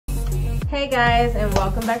Hey guys, and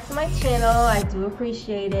welcome back to my channel. I do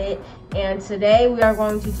appreciate it. And today we are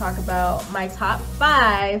going to talk about my top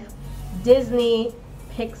 5 Disney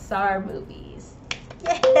Pixar movies.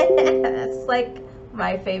 Yeah, that's like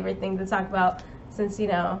my favorite thing to talk about since, you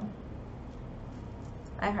know,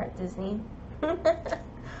 I heart Disney.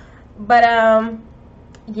 But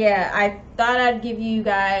yeah, I thought I'd give you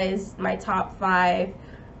guys my top 5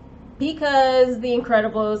 because The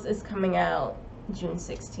Incredibles is coming out June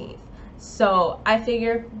 16th. So I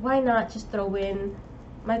figure, why not just throw in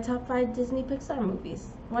my top 5 Disney Pixar movies?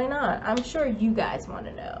 Why not? I'm sure you guys want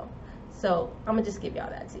to know. So I'm gonna just give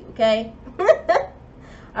y'all that too, okay?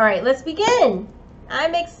 Alright, let's begin.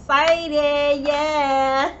 I'm excited,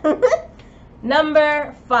 yeah.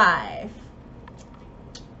 Number 5.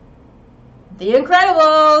 The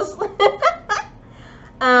Incredibles.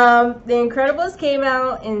 The Incredibles came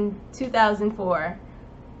out in 2004.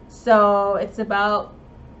 So it's about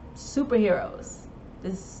superheroes.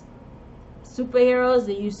 This superheroes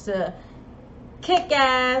that used to kick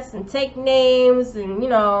ass and take names, and you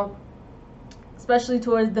know, especially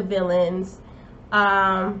towards the villains.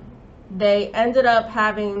 They ended up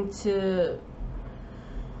having to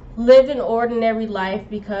live an ordinary life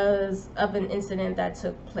because of an incident that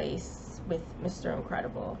took place with Mr.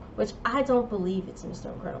 Incredible, which I don't believe it's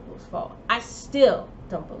Mr. Incredible's fault. I still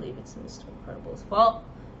don't believe it's Mr. Incredible's fault,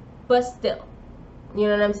 but still, you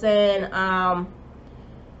know what I'm saying?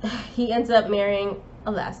 He ends up marrying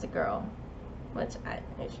Elastigirl, which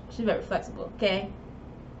she's very flexible, okay?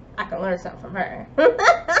 I can learn something from her.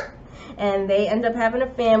 And they end up having a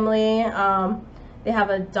family. They have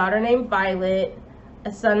a daughter named Violet,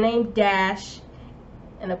 a son named Dash,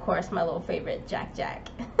 and of course my little favorite, Jack.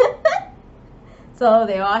 So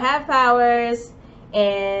they all have powers,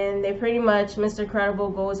 and they pretty much, Mr.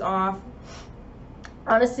 Incredible goes off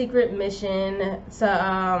on a secret mission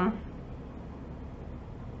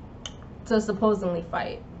to supposedly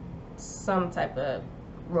fight some type of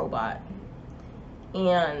robot.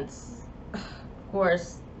 And of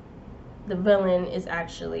course the villain is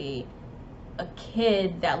actually a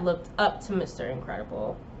kid that looked up to Mr.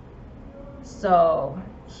 Incredible, so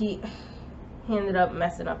he ended up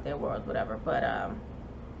messing up their world, whatever. But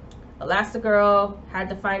Elastigirl had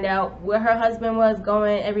to find out where her husband was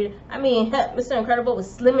going I mean, Mr. Incredible was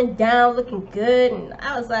slimming down, looking good, and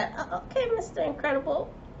I was like, oh, okay, Mr.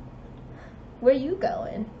 Incredible, where you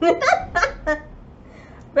going? But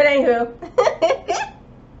anywho,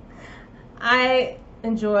 I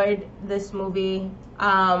enjoyed this movie.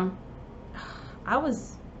 When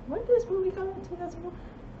did this movie come out? 2004?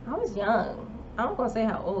 I was young. I'm not gonna say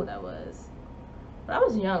how old I was, but I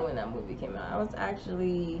was young when that movie came out. I was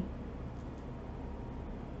actually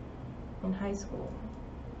in high school.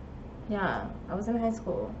 Yeah, I was in high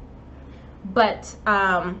school. But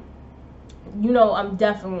you know, I'm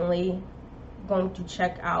definitely going to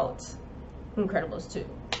check out Incredibles 2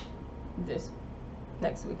 this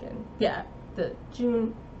next weekend. Yeah, I'm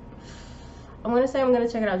gonna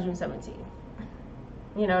check it out June 17th.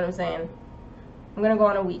 You know what I'm saying? I'm gonna go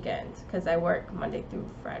on a weekend because I work Monday through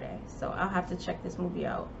Friday, so I'll have to check this movie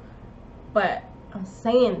out. But I'm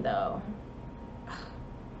saying though,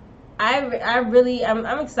 I'm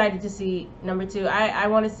excited to see number 2. I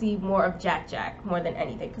want to see more of Jack more than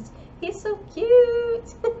anything because he's so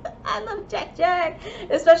cute. I love Jack,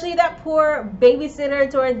 especially that poor babysitter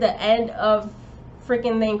toward the end of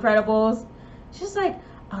freaking The Incredibles. She's like,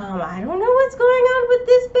 I don't know what's going on with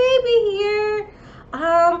this baby here.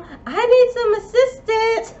 I need some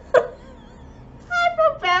assistance. I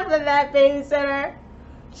felt bad for that babysitter.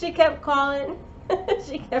 She kept calling.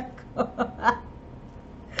 She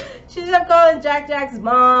kept calling Jack's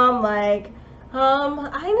mom, like,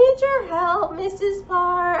 I need your help, Mrs.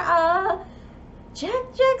 Parr.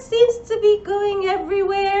 Jack seems to be going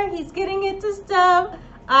everywhere. He's getting into stuff.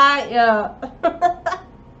 I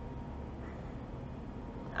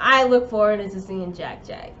look forward to seeing Jack,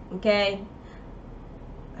 okay?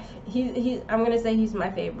 I'm gonna say he's my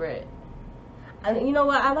favorite. And you know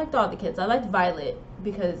what? I liked all the kids. I liked Violet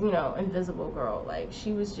because, you know, Invisible Girl. Like,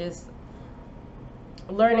 she was just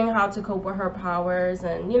learning how to cope with her powers,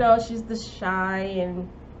 and you know, she's the shy and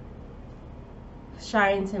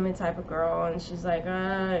timid type of girl, and she's like,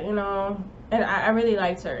 you know, and I really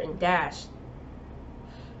liked her. And Dash,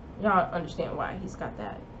 y'all understand why he's got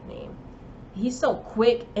that name. He's so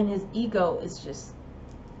quick, and his ego is just,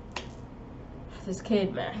 this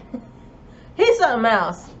kid, man. He's something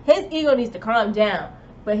else. His ego needs to calm down,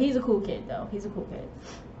 but he's a cool kid though. He's a cool kid.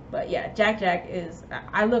 But yeah, Jack is,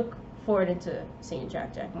 I look forward into seeing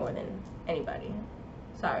Jack more than anybody.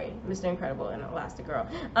 Sorry, Mr. Incredible and Elastigirl.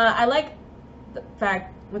 I like the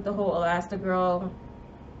fact with the whole Elastigirl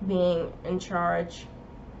being in charge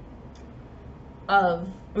of,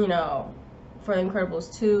 you know, for The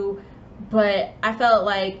Incredibles 2, but I felt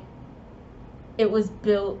like it was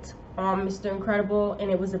built on Mr. Incredible and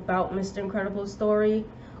it was about Mr. Incredible's story,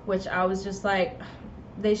 which I was just like,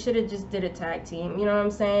 they should have just did a tag team, you know what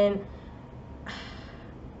I'm saying?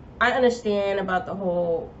 I understand about the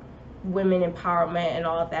whole women empowerment and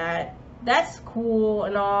all that. That's cool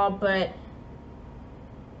and all, but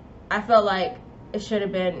I felt like it should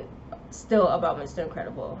have been still about Mr.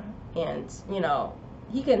 Incredible. And, you know,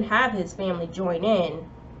 he can have his family join in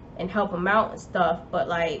and help him out and stuff, but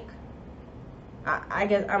like, I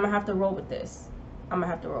guess I'm gonna have to roll with this.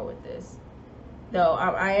 Though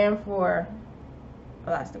I am for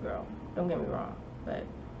Elastigirl, don't get me wrong, but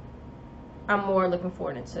I'm more looking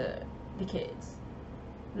forward to the kids.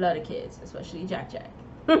 Love the kids, especially Jack.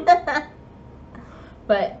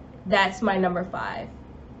 But that's my number 5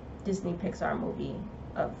 Disney Pixar movie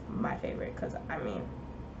of my favorite, because I mean,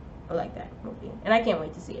 I like that movie and I can't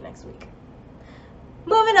wait to see it next week.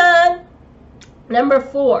 Moving on, number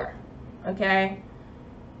 4, okay,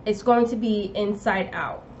 it's going to be Inside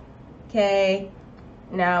Out. Okay,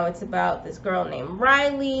 now it's about this girl named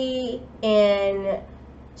Riley, and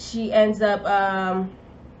she ends up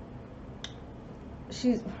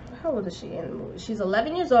she's, how old is she in the movie? She's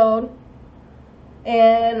 11 years old,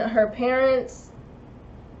 and her parents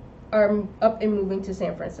are up and moving to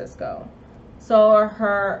San Francisco. So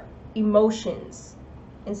her emotions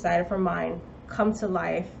inside of her mind come to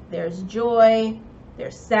life. There's joy,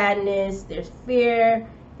 there's sadness, there's fear,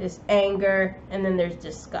 there's anger, and then there's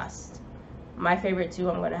disgust. My favorite two,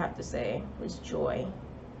 I'm going to have to say, was joy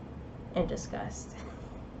and disgust.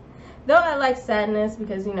 Though I like sadness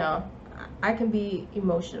because, you know, I can be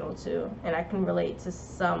emotional too, and I can relate to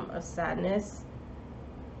some of sadness,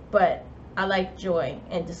 but I like joy,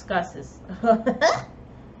 and disgust is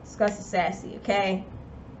disgust is sassy, okay?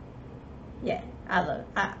 Yeah, I'm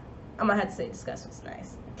gonna have to say disgust was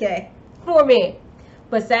nice, okay? For me.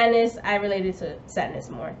 But sadness, I related to sadness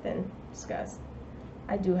more than disgust.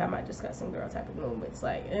 I do have my disgusting girl type of movements,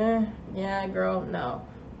 like, yeah, girl, no.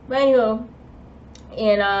 But anywho,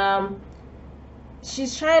 and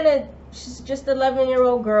she's just an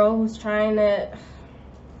 11-year-old girl who's trying to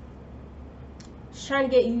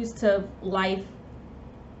get used to life.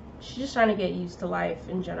 She's just trying to get used to life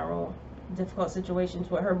in general. Difficult situations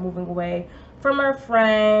with her moving away from her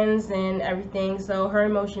friends and everything. So her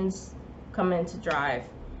emotions come into drive.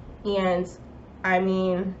 And I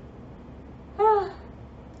mean,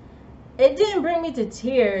 it didn't bring me to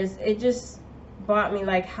tears. It just brought me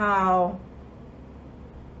like how...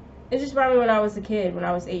 It just brought me when I was a kid, when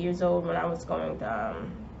I was 8 years old, when I was going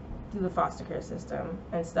through the foster care system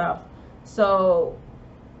and stuff. So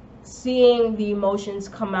seeing the emotions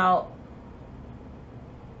come out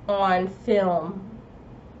on film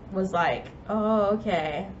was like, oh,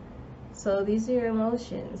 okay. So these are your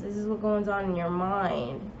emotions. This is what goes on in your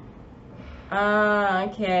mind.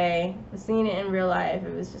 Okay. But seeing it in real life,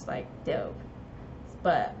 it was just like dope.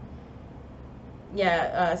 But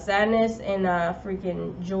yeah, sadness and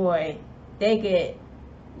freaking joy, they get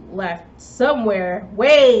left somewhere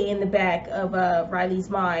way in the back of Riley's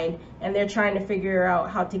mind, and they're trying to figure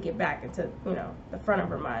out how to get back into, you know, the front of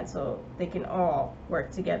her mind so they can all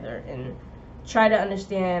work together and try to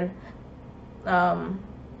understand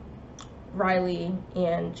Riley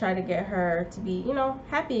and try to get her to be, you know,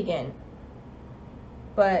 happy again.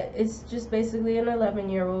 But it's just basically an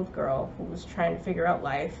 11-year-old girl who was trying to figure out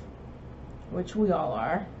life, which we all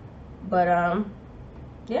are. But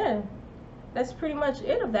yeah, that's pretty much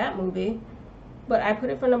it of that movie. But I put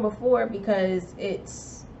it for number 4 because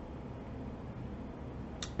it's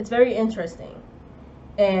very interesting,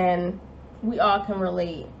 and we all can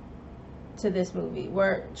relate to this movie.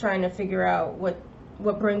 We're trying to figure out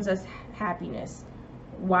what brings us happiness.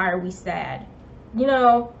 Why are we sad? You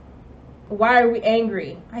know, why are we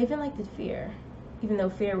angry? I even liked the fear, even though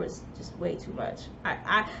fear was just way too much.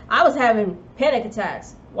 I was having panic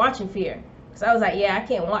attacks watching Fear, because I was like, yeah, I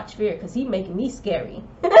can't watch Fear because he's making me scary.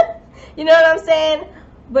 You know what I'm saying?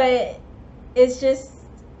 But it's just,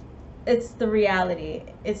 it's the reality.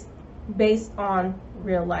 It's based on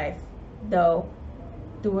real life, though,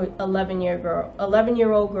 through an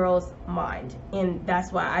 11-year-old girl's mind. And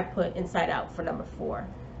that's why I put Inside Out for number 4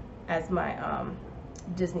 as my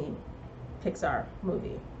Disney Pixar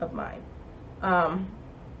movie of mine.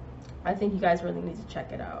 I think you guys really need to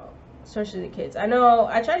check it out, especially the kids. I know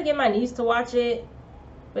I try to get my niece to watch it,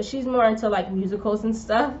 but she's more into like musicals and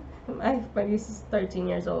stuff. My niece is 13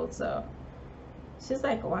 years old, so She's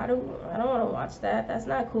like, I don't want to watch that. That's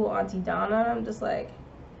not cool, Auntie Donna. I'm just like,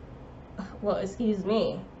 well, excuse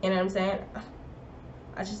me. You know what I'm saying?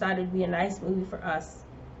 I just thought it'd be a nice movie for us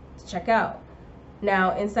to check out.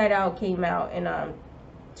 Now, Inside Out came out in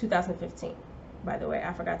 2015. By the way,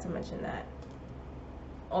 I forgot to mention that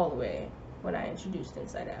all the way when I introduced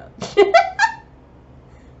Inside Out.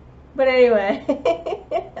 But anyway,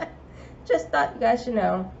 just thought you guys should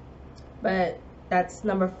know. But that's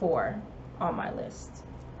number 4 on my list.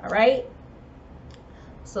 All right.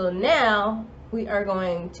 So now we are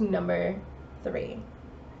going to number 3.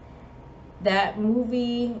 That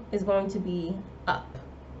movie is going to be Up.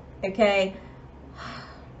 Okay.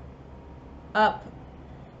 Up.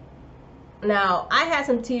 Now, I had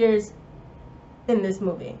some tears in this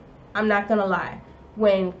movie. I'm not gonna lie.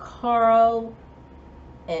 When Carl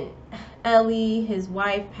and Ellie, his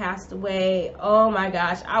wife, passed away, oh my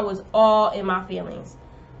gosh, I was all in my feelings.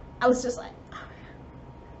 I was just like,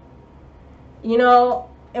 you know,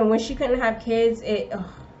 and when she couldn't have kids,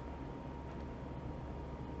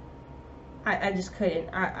 I just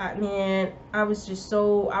couldn't. Man, I was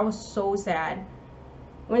so sad.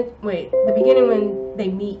 The beginning when they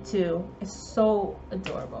meet too, is so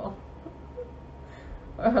adorable.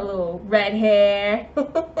 Her little red hair,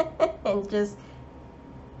 and just,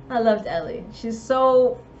 I loved Ellie. She's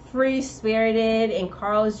so free-spirited, and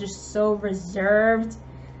Carl is just so reserved.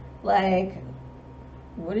 Like,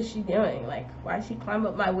 what is she doing? Like, why did she climb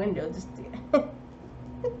up my window just to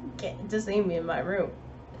get to see me in my room?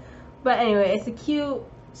 But anyway, it's a cute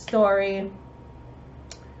story.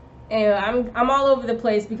 Anyway, I'm all over the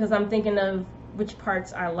place because I'm thinking of which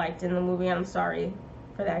parts I liked in the movie. I'm sorry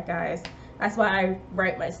for that, guys. That's why I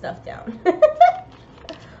write my stuff down.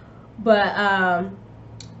 But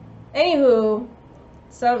anywho,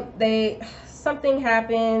 something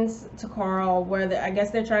happens to Carl where I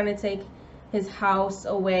guess they're trying to take his house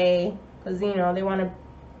away because, you know, they want to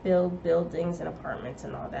build buildings and apartments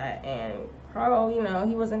and all that. And Carl, you know,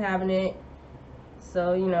 he wasn't having it.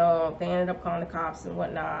 So, you know, they ended up calling the cops and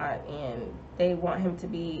whatnot, and they want him to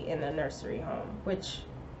be in a nursery home, which,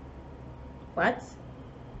 what?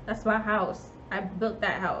 That's my house. I built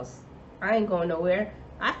that house. I ain't going nowhere.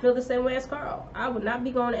 I feel the same way as Carl. I would not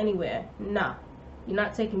be going anywhere. Nah. You're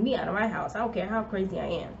not taking me out of my house. I don't care how crazy I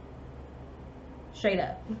am. Straight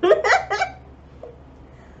up.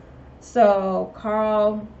 So,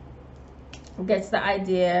 Carl gets the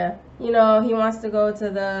idea. You know, he wants to go to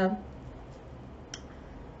the...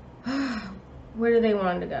 where do they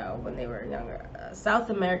want to go when they were younger? South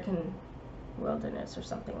American wilderness or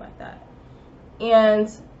something like that.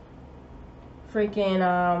 And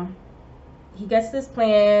freaking he gets this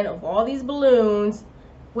plan of all these balloons,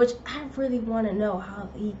 which I really want to know how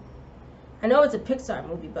I know it's a Pixar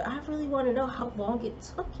movie, but I really want to know how long it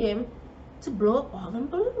took him to blow up all them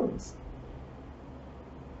balloons.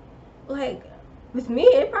 Like, with me,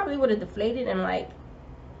 it probably would have deflated in, like,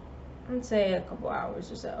 I'd say a couple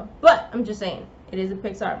hours or so. But I'm just saying, it is a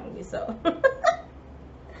Pixar movie, so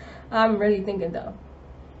I'm really thinking though.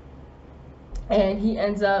 And he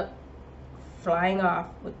ends up flying off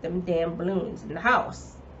with them damn balloons in the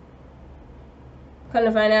house. Come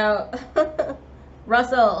to find out,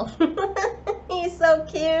 Russell, he's so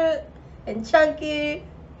cute and chunky.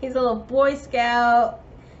 He's a little Boy Scout.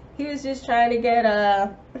 He was just trying to get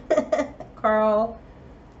Carl.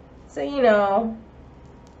 So, you know,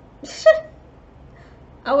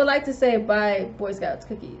 I would like to say buy Boy Scouts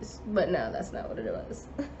cookies, but no, that's not what it was.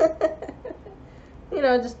 You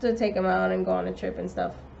know, just to take him out and go on a trip and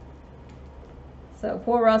stuff. So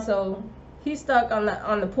poor Russell, he's stuck on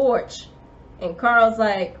the porch, and Carl's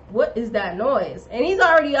like, "What is that noise?" And he's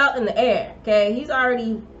already out in the air. Okay, he's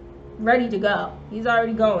already ready to go. He's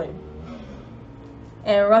already going.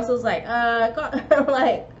 And Russell's like,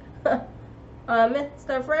 like,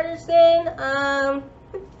 Mr. Frederiksen,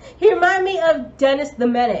 he reminded me of Dennis the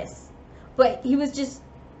Menace, but he was just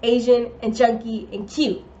Asian and chunky and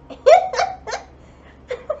cute.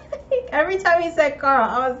 Every time he said Carl,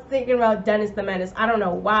 I was thinking about Dennis the Menace. I don't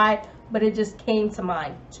know why, but it just came to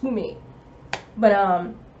mind to me.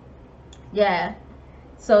 But yeah.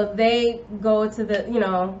 So they go to the, you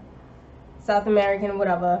know, South American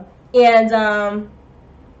whatever, and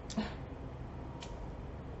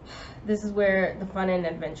this is where the fun and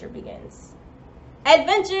adventure begins.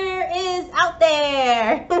 Adventure is out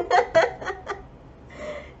there.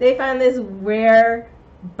 They find this rare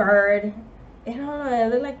bird. I don't know, it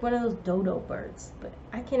looked like one of those dodo birds, but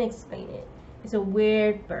I can't explain it. It's a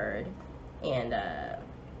weird bird, and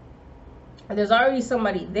there's already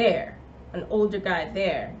somebody there, an older guy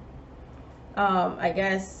there. I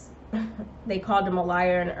guess they called him a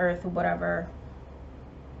liar on Earth or whatever,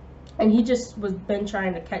 and he just was been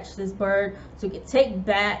trying to catch this bird so he could take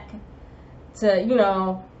back to, you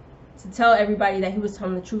know, to tell everybody that he was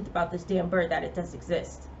telling the truth about this damn bird, that it does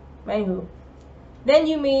exist. Anywho, then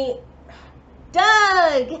you meet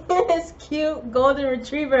Doug, his cute golden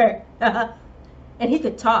retriever, and he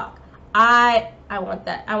could talk. I want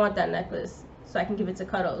that. I want that necklace so I can give it to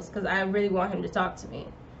Cuddles, because I really want him to talk to me.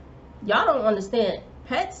 Y'all don't understand.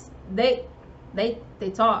 Pets, they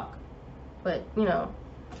talk, but you know,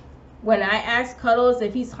 when I ask Cuddles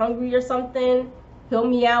if he's hungry or something, he'll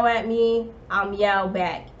meow at me. I'll meow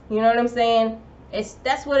back. You know what I'm saying?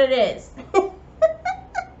 That's what it is.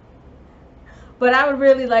 But I would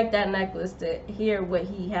really like that necklace to hear what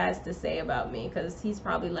he has to say about me, because he's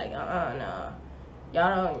probably like, no,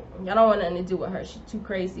 y'all don't want nothing to do with her. She's too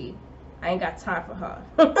crazy. I ain't got time for her.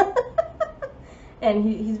 And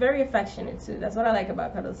he's very affectionate too. That's what I like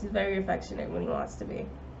about Cuddles. He's very affectionate when he wants to be.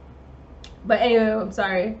 But anyway, I'm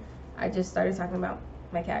sorry. I just started talking about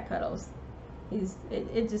my cat Cuddles.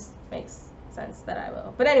 It just makes sense that I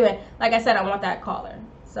will. But anyway, like I said, I want that collar.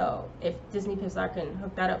 So if Disney Pixar can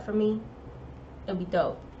hook that up for me, it'll be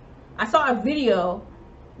dope. I saw a video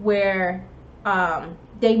where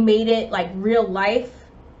they made it like real life.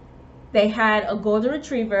 They had a golden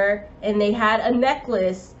retriever and they had a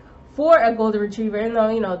necklace for a golden retriever, even though,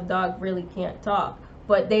 you know, the dog really can't talk.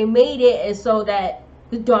 But they made it so that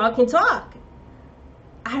the dog can talk.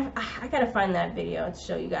 I gotta find that video to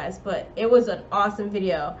show you guys, but it was an awesome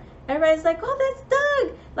video. Everybody's like, oh, that's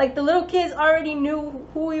Doug. Like, the little kids already knew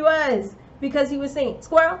who he was because he was saying,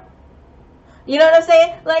 squirrel. You know what I'm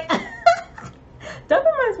saying? Like, Doug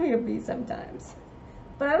reminds me of me sometimes.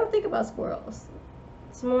 But I don't think about squirrels.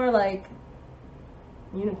 It's more like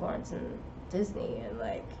unicorns and Disney and,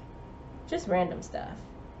 like, just random stuff.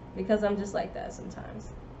 Because I'm just like that sometimes.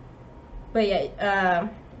 But, yeah,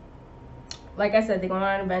 like I said, they go on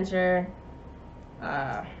an adventure.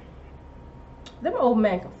 Them old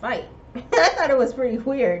men can fight. I thought it was pretty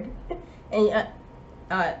weird. And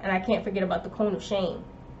I can't forget about the cone of shame.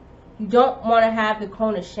 You don't want to have the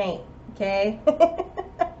cone of shame, okay?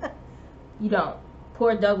 You don't.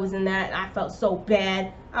 Poor Doug was in that, and I felt so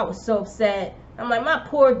bad. I was so upset. I'm like, my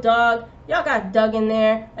poor dog. Y'all got Doug in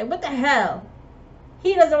there. Like, what the hell?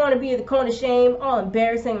 He doesn't want to be the cone of shame, all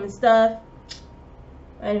embarrassing and stuff.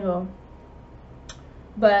 Anyway.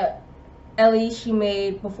 But Ellie,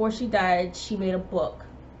 before she died, she made a book.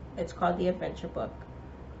 It's called The Adventure Book.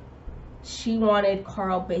 She wanted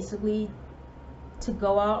Carl basically to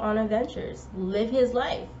go out on adventures, live his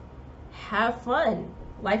life, have fun.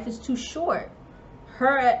 Life is too short.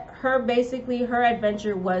 Her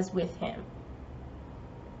adventure was with him.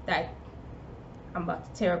 That I'm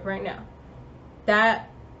about to tear up right now. That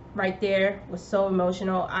right there was so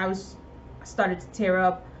emotional. I started to tear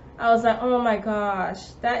up. I was like, oh my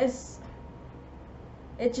gosh,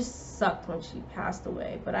 it just sucked when she passed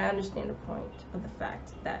away, but I understand the point of the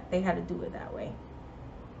fact that they had to do it that way.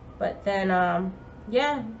 But then,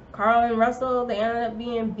 yeah, Carl and Russell, they ended up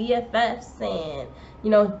being BFFs, and,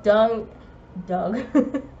 you know, Doug, y'all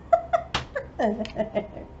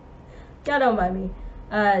don't mind me,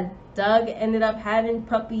 Doug ended up having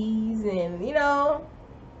puppies, and, you know,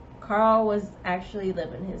 Carl was actually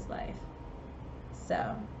living his life.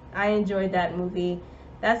 So I enjoyed that movie.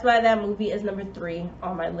 That's why that movie is number 3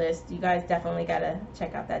 on my list. You guys definitely gotta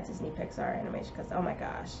check out that Disney Pixar animation, because oh my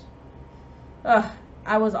gosh, ugh,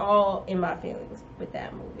 I was all in my feelings with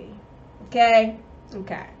that movie. Okay.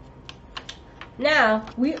 Now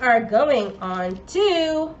we are going on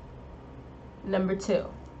to number 2.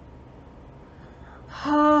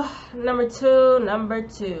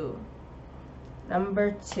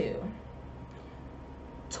 Number two.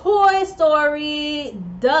 Toy Story,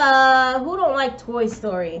 duh. Who don't like Toy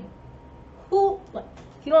Story? If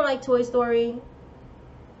you don't like Toy Story,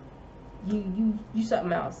 you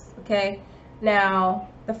something else, okay? Now,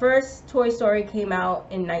 the first Toy Story came out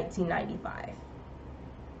in 1995.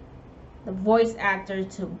 The voice actor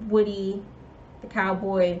to Woody, the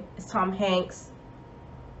cowboy, is Tom Hanks.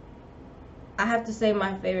 I have to say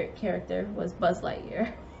my favorite character was Buzz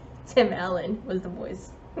Lightyear. Tim Allen was the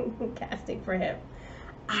voice casting for him.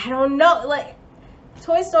 I don't know, like,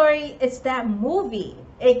 Toy Story, it's that movie.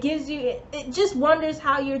 It gives you, it just wonders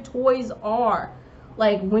how your toys are.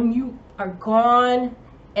 Like, when you are gone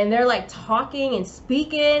and they're like talking and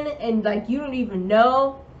speaking and like you don't even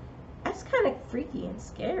know. That's kind of freaky and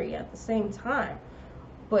scary at the same time.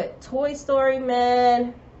 But Toy Story,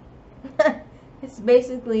 man, it's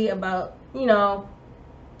basically about, you know,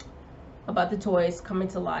 about the toys coming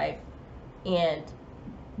to life, and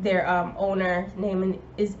their owner name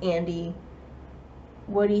is Andy.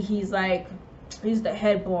 Woody, he's the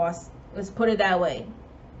head boss Let's put it that way.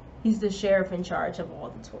 He's the sheriff in charge of all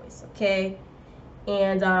the toys, okay?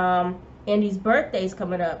 And Andy's birthday's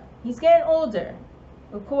coming up. He's getting older.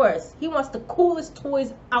 Of course. He wants the coolest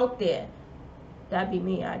toys out there. That'd be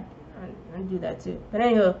me. I'd do that too. But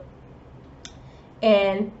anywho.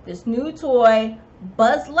 And this new toy,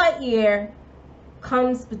 Buzz Lightyear,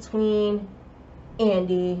 comes between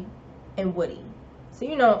Andy and Woody. So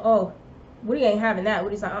you know, oh, Woody ain't having that.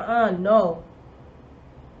 Woody's like, no.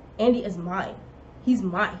 Andy is mine. He's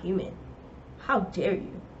my human. How dare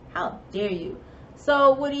you? How dare you?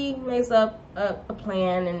 So Woody makes up a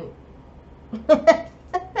plan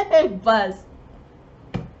and Buzz.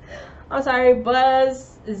 I'm sorry,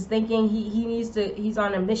 Buzz is thinking he's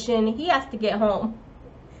on a mission. He has to get home.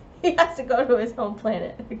 He has to go to his home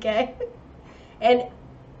planet, okay? And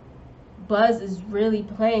Buzz is really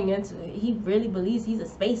playing into it. He really believes he's a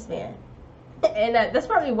spaceman. And that's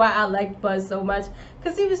probably why I liked Buzz so much.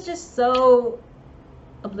 Because he was just so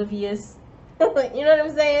oblivious. You know what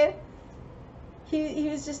I'm saying? He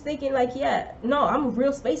was just thinking like, yeah, no, I'm a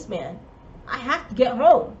real spaceman. I have to get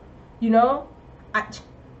home. You know?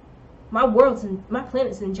 My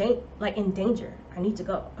planet's in danger. I need to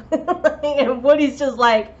go. And Woody's just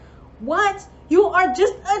like, what? You are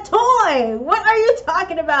just a toy. What are you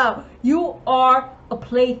talking about? You are a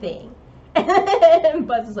plaything. And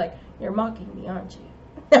Buzz is like, you're mocking me, aren't you?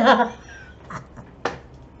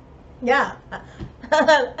 Yeah.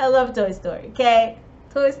 I love Toy Story, okay?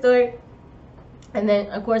 Toy Story. And then,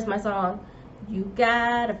 of course, my song, You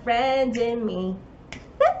Got a Friend in Me.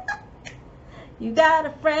 You got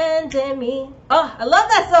a friend in me. Oh, I love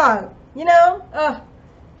that song. You know? Oh.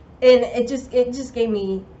 And it just gave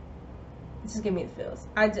me the feels.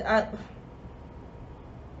 But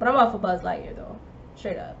I'm off of Buzz Lightyear though.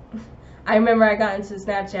 Straight up. I remember I got into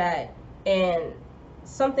Snapchat and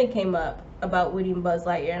something came up about Woody and Buzz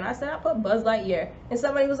Lightyear, and I said I put Buzz Lightyear, and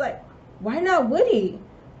somebody was like, why not Woody?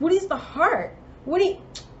 Woody's the heart. Woody,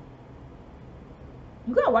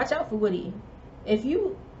 you gotta watch out for Woody. If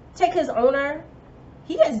you take his owner,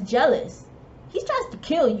 he gets jealous. He tries to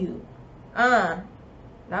kill you.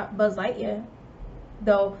 Not Buzz Lightyear.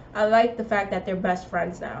 Though I like the fact that they're best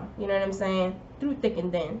friends now. You know what I'm saying? Through thick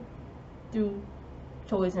and thin. Through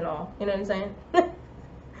toys and all. You know what I'm saying?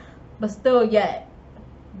 But still yet,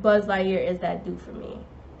 Buzz Lightyear is that dude for me.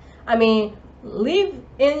 I mean, leave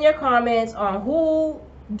in your comments on who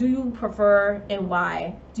do you prefer and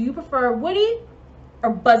why. Do you prefer Woody or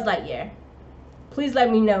Buzz Lightyear? Please let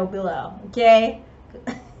me know below, okay?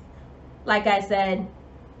 Like I said,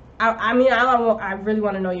 I really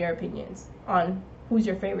want to know your opinions on who's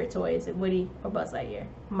your favorite toy. Is it Woody or Buzz Lightyear?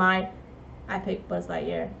 Mine, I picked Buzz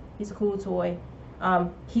Lightyear. He's a cool toy.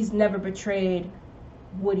 He's never betrayed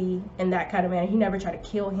Woody in that kind of manner. He never tried to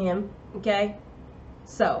kill him, okay?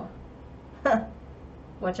 So,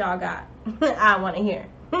 what y'all got? I want to hear.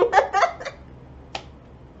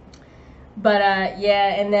 But,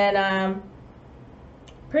 yeah, and then,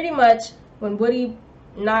 pretty much when Woody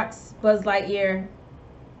knocks Buzz Lightyear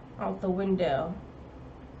out the window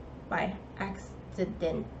by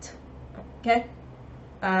accident, okay?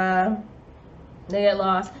 They get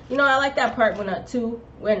lost. You know, I like that part when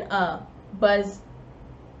Buzz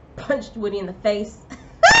punched Woody in the face.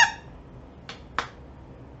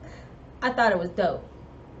 I thought it was dope.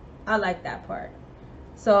 I like that part.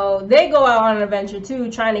 So they go out on an adventure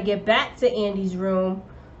too, trying to get back to Andy's room,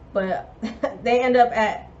 but they end up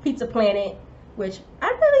at Pizza Planet, which I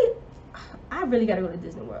really gotta go to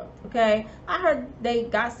Disney World. Okay, I heard they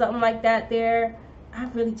got something like that there. I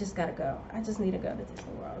really just gotta go. I just need to go to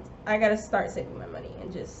Disney World. I gotta start saving my money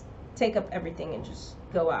and just take up everything and just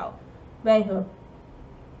go out. But anywho,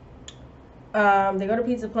 they go to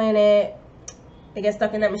Pizza Planet. They get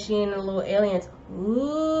stuck in that machine and the little aliens.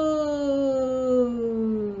 Ooh.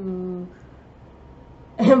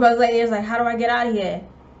 And Buzz Lightyear's like, how do I get out of here?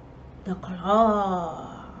 The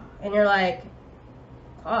claw. And you're like,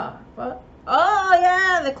 claw? What? Oh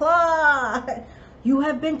yeah, the claw. You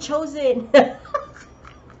have been chosen.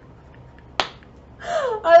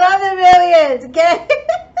 I love the aliens, okay?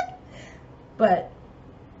 But,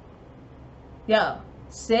 yo,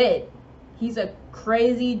 Sid, he's a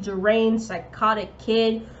crazy, deranged, psychotic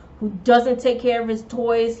kid who doesn't take care of his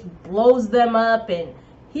toys. He blows them up, and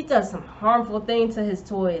he does some harmful things to his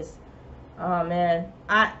toys. Oh, man.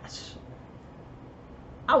 I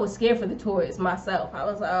was scared for the toys myself. I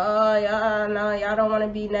was like, oh, y'all, no, y'all don't want to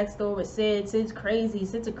be next door with Sid. Sid's crazy.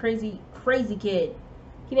 Sid's a crazy, crazy kid.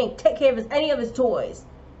 He didn't take care of any of his toys.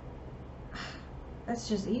 That's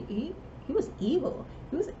just, he was evil.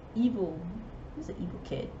 He was an evil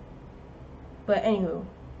kid. But anywho,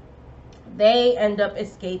 They end up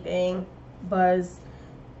escaping. Buzz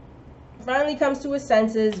finally comes to his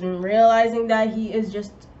senses and realizing that he is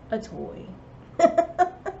just a toy.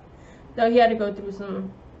 So he had to go through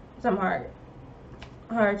some hard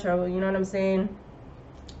trouble, you know what I'm saying?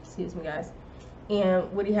 Excuse me, guys.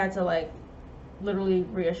 And Woody had to like literally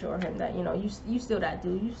reassure him that, you know, you still that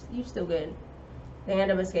dude, you still good. They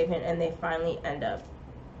end up escaping and they finally end up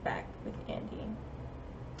back with Andy.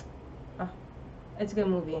 Oh, it's a good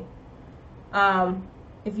movie.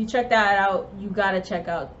 If you check that out, you gotta check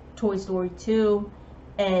out Toy Story 2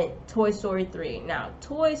 and Toy Story 3. Now,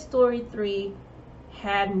 Toy Story 3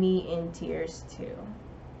 had me in tears too.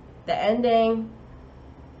 The ending,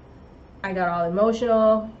 I got all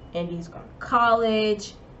emotional. Andy's going to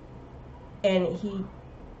college, and damn,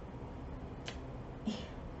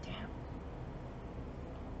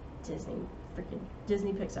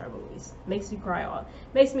 Disney Pixar movies makes me cry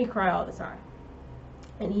all the time.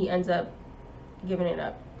 And he ends up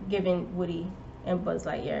giving Woody and Buzz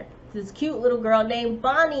Lightyear this cute little girl named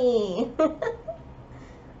Bonnie.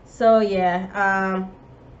 So yeah,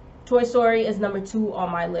 Toy Story is number 2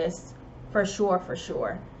 on my list for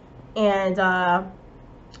sure. And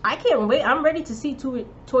I can't wait. I'm ready to see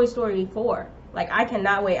Toy Story 4. Like, I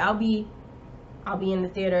cannot wait. I'll be in the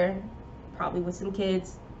theater, probably with some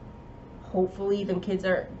kids. Hopefully, them kids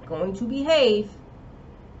are going to behave.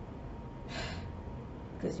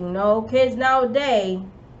 Because, you know, kids nowadays,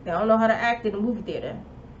 they don't know how to act in a movie theater.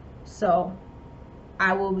 So,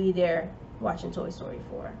 I will be there watching Toy Story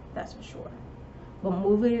 4. That's for sure. But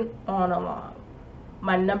moving on along.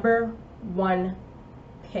 My number 1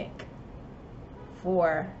 pick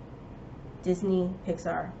for Disney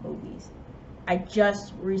Pixar movies. I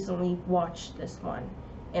just recently watched this one,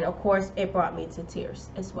 and of course it brought me to tears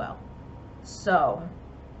as well. So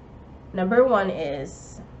number 1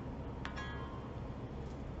 is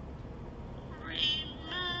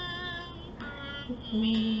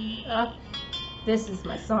me. This is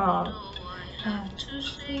my song. Have to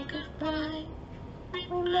say goodbye.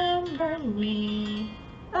 Remember me.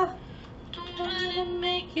 Don't wanna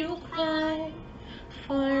make you cry.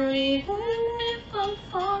 For even if I'm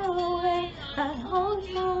far away, I hold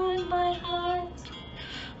you in my heart.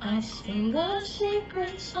 I sing a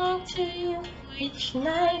secret song to you each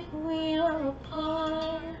night we are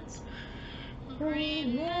apart.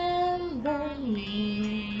 Remember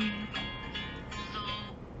me.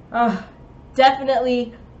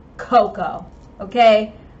 Definitely Coco.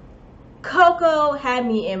 Okay? Coco had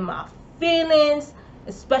me in my feelings,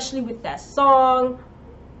 especially with that song.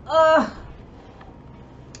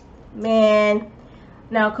 Man.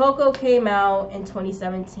 Now, Coco came out in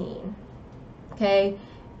 2017. Okay?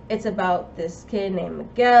 It's about this kid named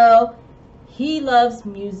Miguel. He loves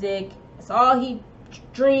music. It's all he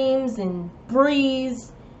dreams and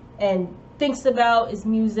breathes and thinks about is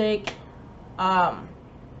music.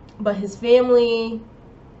 But his family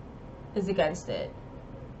is against it,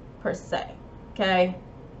 per se. Okay?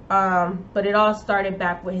 But it all started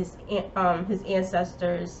back with his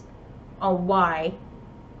ancestors on why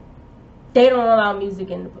they don't allow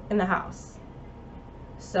music in the house.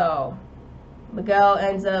 So Miguel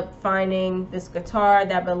ends up finding this guitar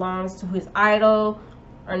that belongs to his idol,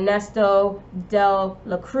 Ernesto de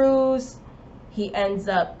la Cruz. He ends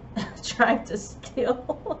up trying to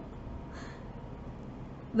steal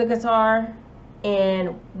the guitar,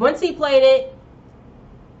 and once he played it,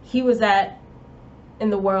 he was in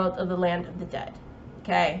the world of the land of the dead.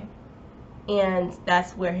 Okay? And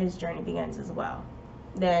that's where his journey begins as well.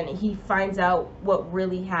 Then he finds out what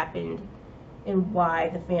really happened and why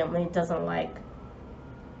the family doesn't like,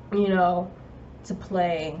 you know, to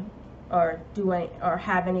play or do any, or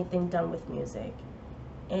have anything done with music.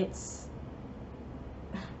 It's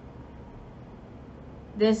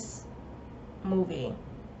this movie.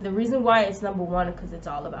 The reason why it's number 1 is because it's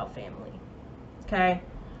all about family. Okay?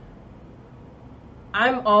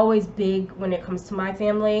 I'm always big when it comes to my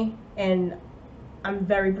family, and I'm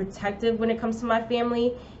very protective when it comes to my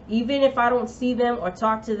family. Even if I don't see them or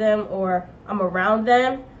talk to them or I'm around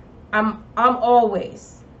them, I'm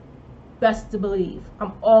always, best to believe,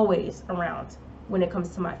 I'm always around when it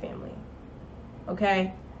comes to my family.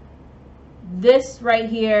 Okay? This right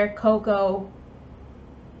here, Coco,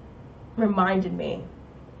 reminded me.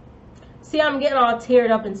 See, I'm getting all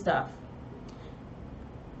teared up and stuff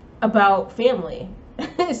about family.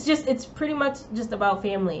 It's pretty much just about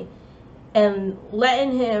family. And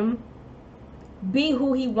letting him be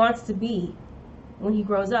who he wants to be when he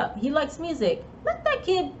grows up. He likes music. Let that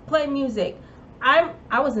kid play music. I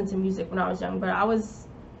was into music when I was young, but I was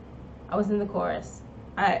in the chorus.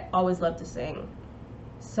 I always loved to sing.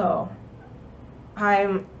 So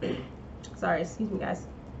I'm Sorry, excuse me, guys.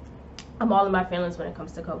 I'm all in my feelings when it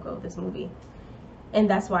comes to Coco, this movie. And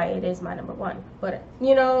that's why it is my number one. But,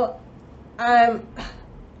 you know,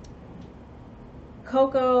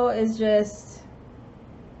 Coco is just,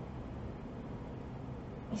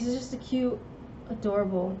 he's just a cute,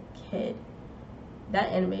 adorable kid.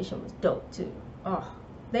 That animation was dope too. Oh,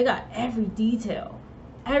 they got every detail.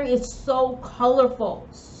 It's so colorful,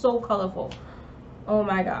 so colorful. Oh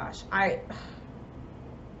my gosh, I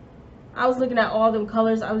was looking at all them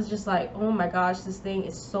colors. I was just like, oh my gosh, this thing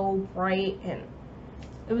is so bright, and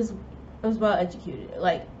it was well executed.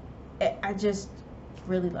 Like, I just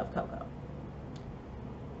really love Coco.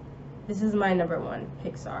 This is my number one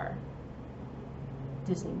Pixar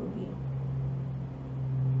Disney movie,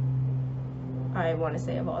 I want to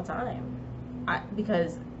say, of all time.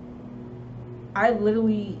 Because I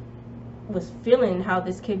literally was feeling how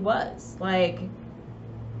this kid was. Like,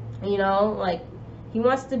 you know, like, he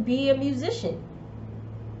wants to be a musician.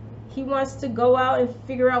 He wants to go out and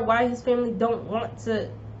figure out why his family don't want to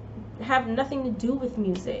have nothing to do with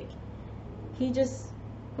music. He just,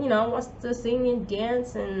 you know, wants to sing and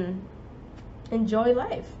dance and enjoy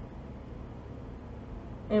life.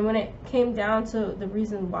 And when it came down to the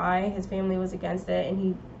reason why his family was against it and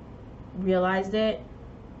he realized it,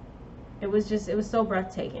 it was so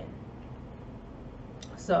breathtaking.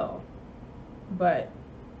 So, but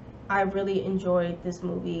I really enjoyed this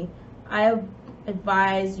movie. I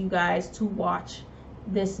advise you guys to watch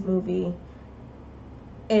this movie.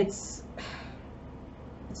 It's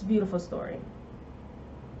a beautiful story.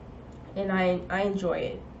 And I enjoy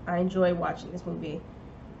it. I enjoy watching this movie.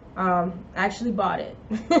 I actually bought it.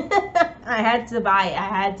 I had to buy it. I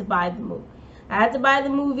had to buy the movie. I had to buy the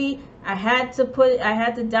movie. I had to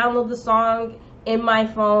download the song in my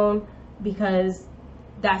phone because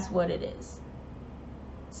that's what it is.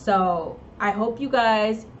 So I hope you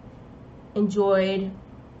guys enjoyed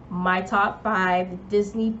my top 5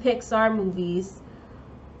 Disney Pixar movies.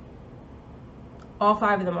 All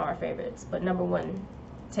 5 of them are our favorites, but number 1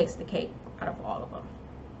 takes the cake out of all of them.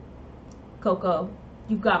 Coco,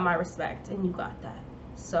 you got my respect, and you got that.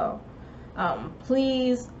 So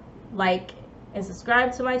please like and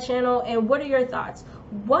subscribe to my channel. And what are your thoughts?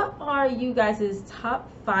 What are you guys' top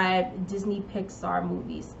 5 Disney Pixar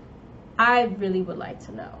movies? I really would like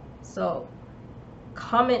to know. So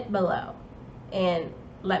comment below and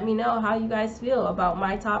let me know how you guys feel about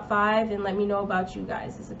my top 5, and let me know about you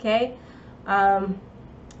guys. It's okay.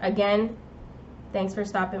 Again, thanks for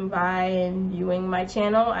stopping by and viewing my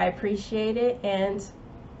channel. I appreciate it, and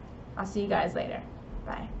I'll see you guys later.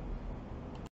 Bye.